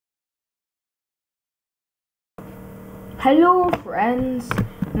Hello friends,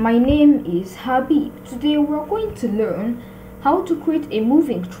 my name is Habib. Today we're going to learn how to create a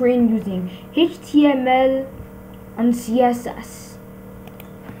moving train using HTML and CSS.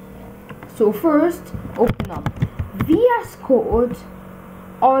 So first, open up VS Code,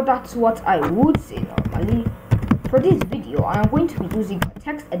 or that's what I would say normally. For this video, I am going to be using a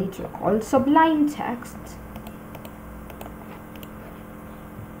text editor called Sublime Text.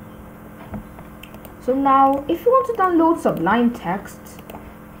 So now, if you want to download Sublime Text,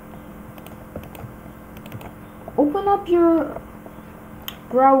 open up your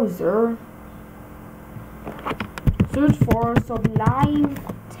browser, search for Sublime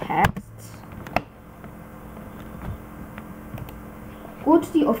Text, go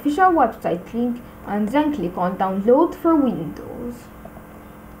to the official website link and then click on Download for Windows.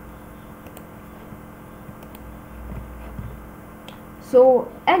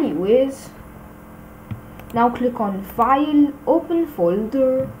 So anyways, now click on File, Open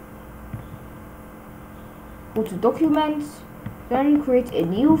Folder, go to Documents, then create a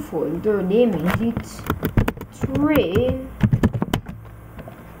new folder naming it Train.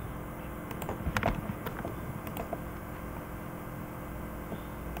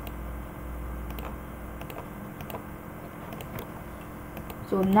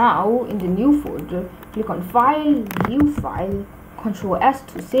 So now in the new folder, click on File, New File, Ctrl S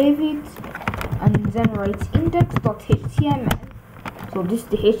to save it, and then write index.html. So this is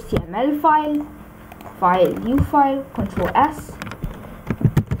the HTML file, File, New File, Ctrl S,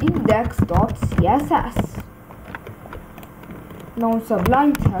 index.css. Now in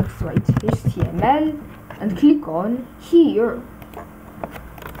Sublime Text, write HTML and click on Here.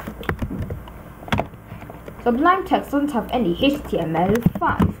 Sublime Text doesn't have any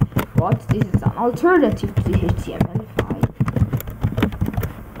HTML5, but this is an alternative to the HTML5.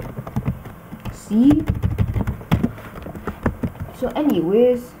 See? So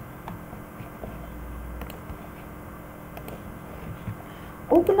anyways,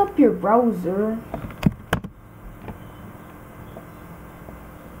 open up your browser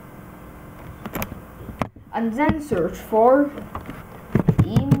and then search for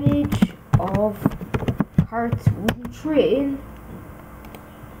image of cartoon train.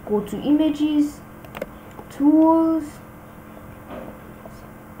 Go to images, tools,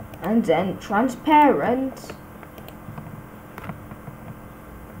 and then transparent.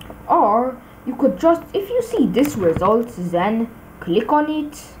 Or you could just, if you see this result, then click on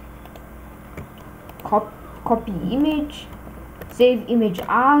it, copy image, save image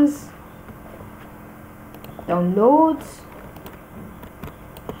as, download,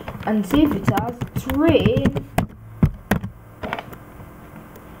 and save it as train.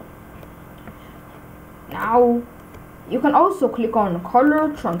 Now you can also click on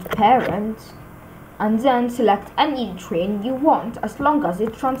color transparent and then select any train you want as long as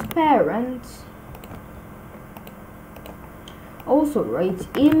it's transparent. Also write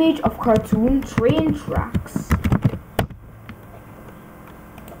image of cartoon train tracks.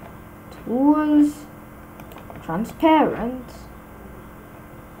 Tools, transparent.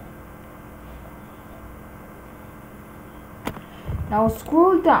 Now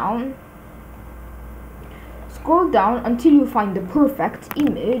scroll down until you find the perfect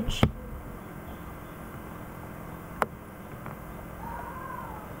image.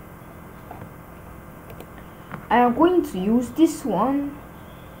 I am going to use this one.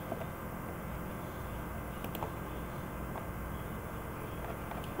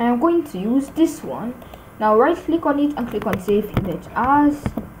 Now right click on it and click on Save Image As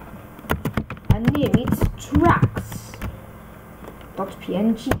and name it tracks.png.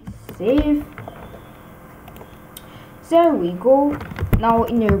 Save. There we go. Now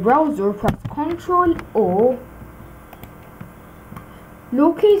in your browser, press Ctrl O,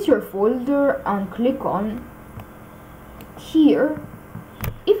 locate your folder and click on Here.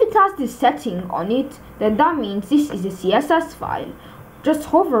 If it has this setting on it, then that means this is a CSS file. Just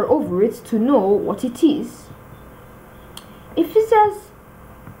hover over it to know what it is. If it says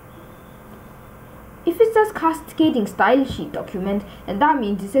cascading style sheet document, then that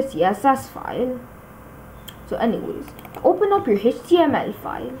means it's a CSS file. So anyways, open up your HTML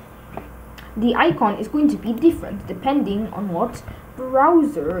file. The icon is going to be different depending on what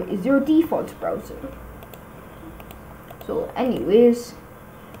browser is your default browser. So anyways,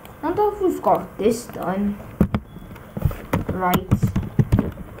 now that we've got this done, write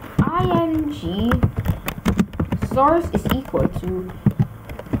ing source is equal to.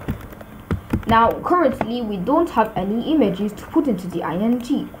 Now currently we don't have any images to put into the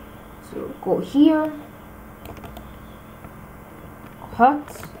ing. So go here,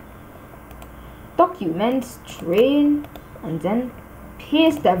 cut, documents train, and then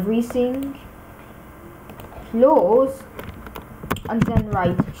paste everything, close, and then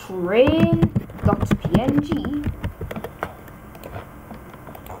write train.png.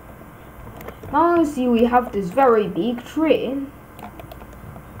 Now you see we have this very big train.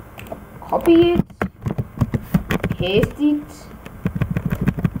 Copy it, paste it.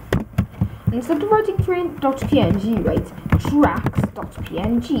 Instead of writing train.png, write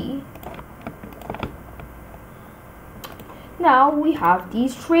tracks.png. Now we have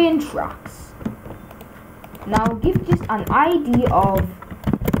these train tracks. Now give this an ID of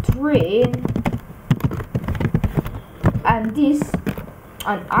train and this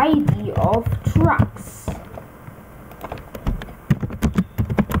an ID of tracks.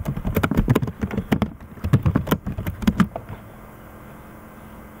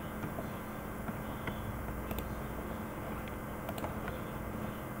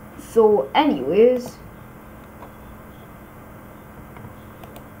 So anyways,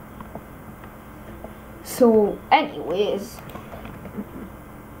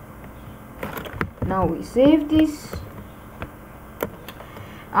 now we save this,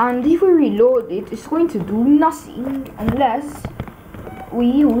 and if we reload it, it's going to do nothing unless we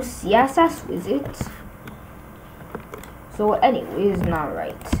use CSS with it. So anyways, now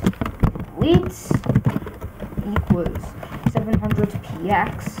write width equals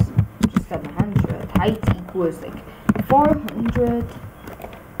 700px, 700, height equals like 400.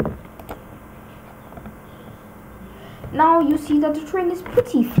 Now you see that the train is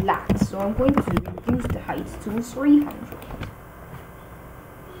pretty flat, so I'm going to reduce the height to 300.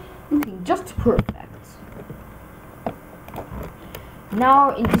 Looking just perfect.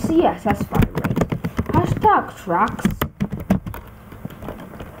 Now in the CSS file, write hashtag tracks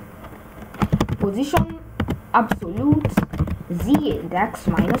position absolute z index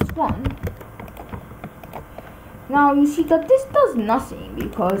 -1. Now you see that this does nothing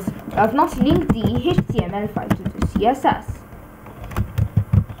because I have not linked the HTML file to the CSS.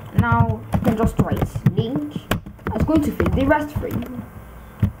 Now you can just write link. It's going to fill the rest for you.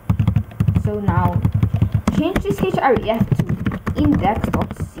 So now change this href to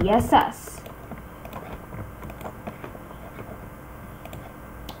index.css.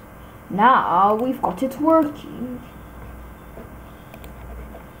 Now we've got it working.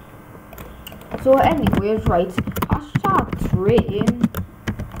 So anyways, write hashtag train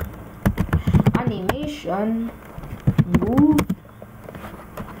animation move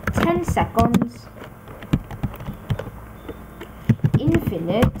 10 seconds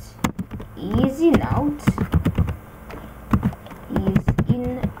infinite ease in out.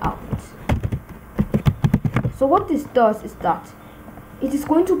 So what this does is that it is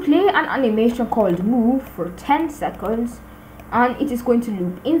going to play an animation called move for 10 seconds, and it is going to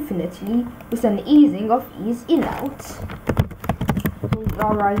loop infinitely with an easing of ease in out. So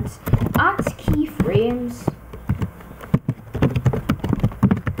alright, at keyframes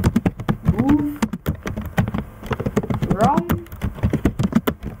move from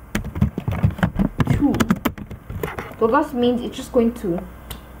to. So that means it's just going to,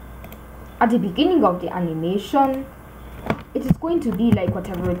 at the beginning of the animation, it is going to be like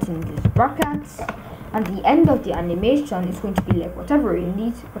whatever it's in these brackets, and the end of the animation is going to be like whatever in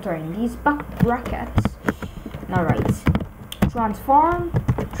these, what are in these back brackets. Now write transform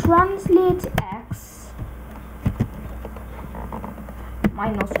translate x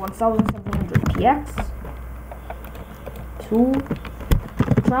minus 1700px to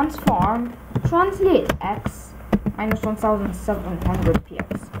transform translate x minus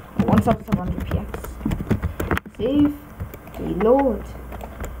 1700px. 1700px. Save. Reload.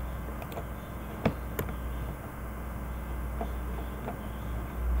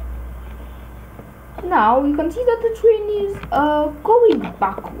 Now you can see that the train is going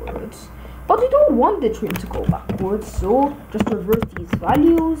backwards, but we don't want the train to go backwards, so just reverse these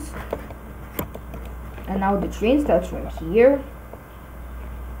values, and now the train starts from here.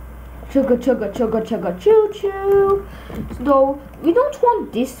 Chugga chugga chugga chugga choo choo. So we don't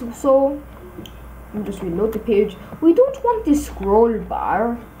want this, so I'll just reload the page. We don't want this scroll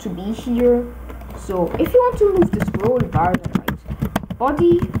bar to be here, so if you want to move the scroll bar, then write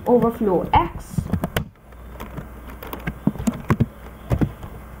body overflow x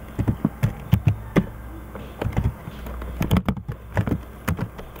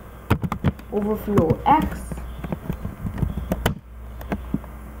overflow x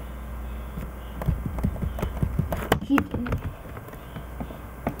hidden.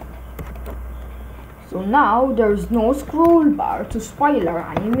 So now there is no scroll bar to spoil our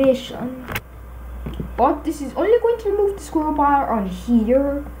animation, but this is only going to remove the scroll bar on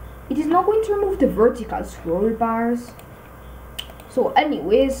here. it is not going to remove the vertical scroll bars. So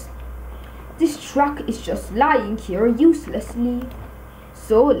anyways, this track is just lying here uselessly.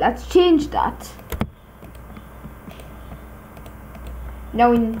 So let's change that.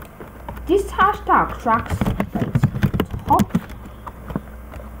 Now in this hashtag tracks, right, top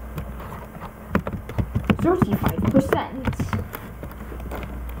 35%.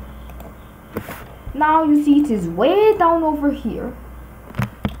 Now you see it is way down over here.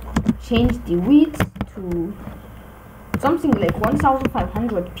 Change the width to something like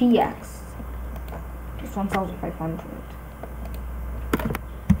 1500 px. Just 1500.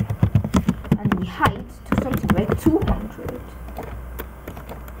 And the height to something like 200.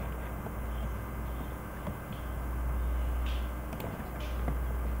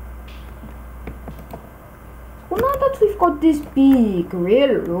 Well, now that we've got this big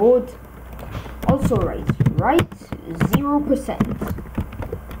railroad, also right 0%.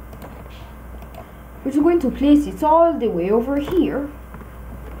 We're going to place it all the way over here.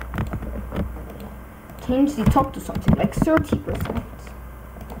 Change the top to something like 30%.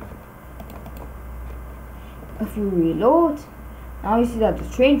 If you reload, now you see that the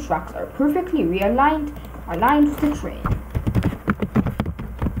train tracks are perfectly realigned, aligned with the train.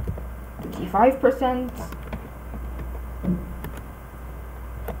 25%.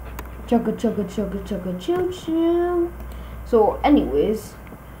 Chugga chugga chugga chugga choo choo. So anyways,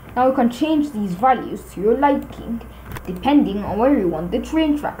 now you can change these values to your liking, depending on where you want the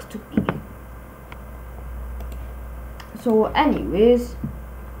train tracks to be. So anyways,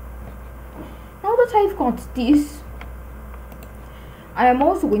 now that I've got this, I am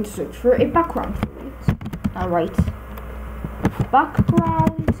also going to search for a background for it. Now write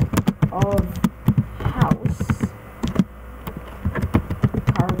background of house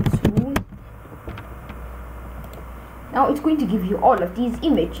cartoon. Now it's going to give you all of these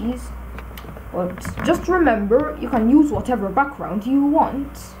images, but just remember you can use whatever background you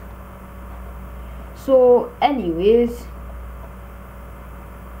want. So anyways,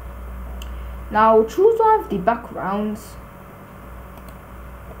 now choose one of the backgrounds.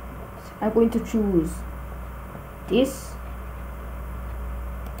 I'm going to choose this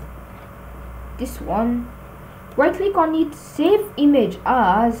one. Right click on it, save image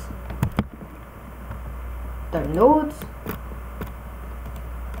as, download,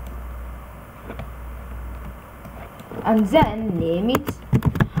 and then name it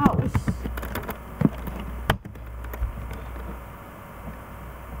house.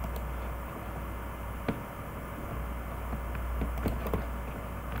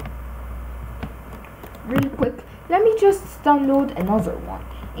 Real quick, let me just download another one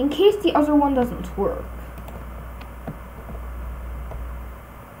in case the other one doesn't work.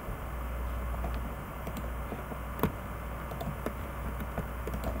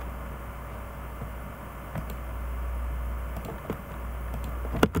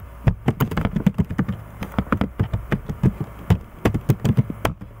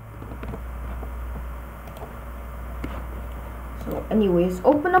 So anyways,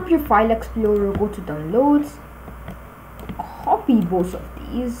 open up your file explorer, go to downloads, copy both of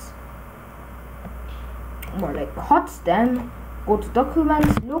these, or like cut them, go to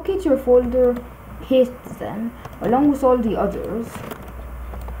documents, locate your folder, paste them along with all the others,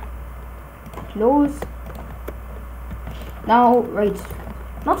 close. Now write,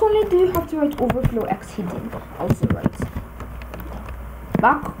 not only do you have to write overflow x hidden, also write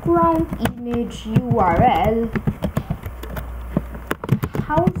background image URL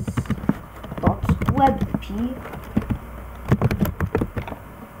house.webp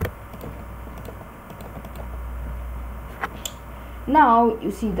Now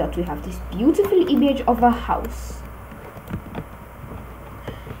you see that we have this beautiful image of a house.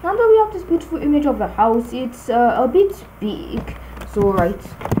 Now that we have this beautiful image of a house, it's a bit big, so write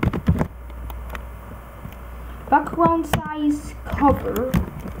background size cover,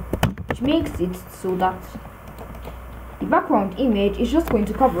 which makes it so that the background image is just going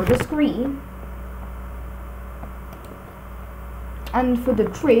to cover the screen. And for the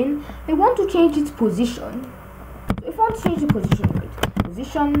train, I want to change its position. So if I want to change the position, right,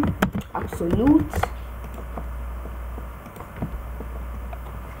 position absolute,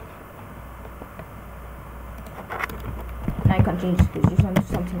 now I can change the position to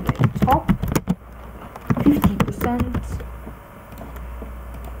something like top 50%.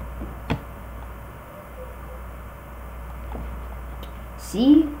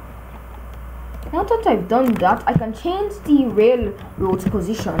 See, now that I've done that, I can change the railroad's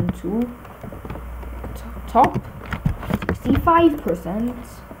position to top 65%.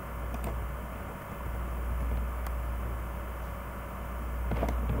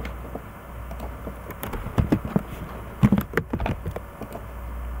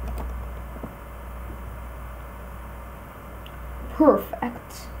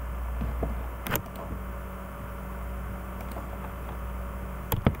 perfect.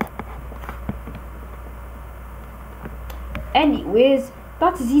 Anyways,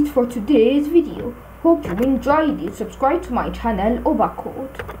 that is it for today's video. Hope you enjoyed it. Subscribe to my channel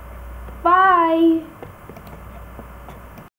ObaCode. Bye!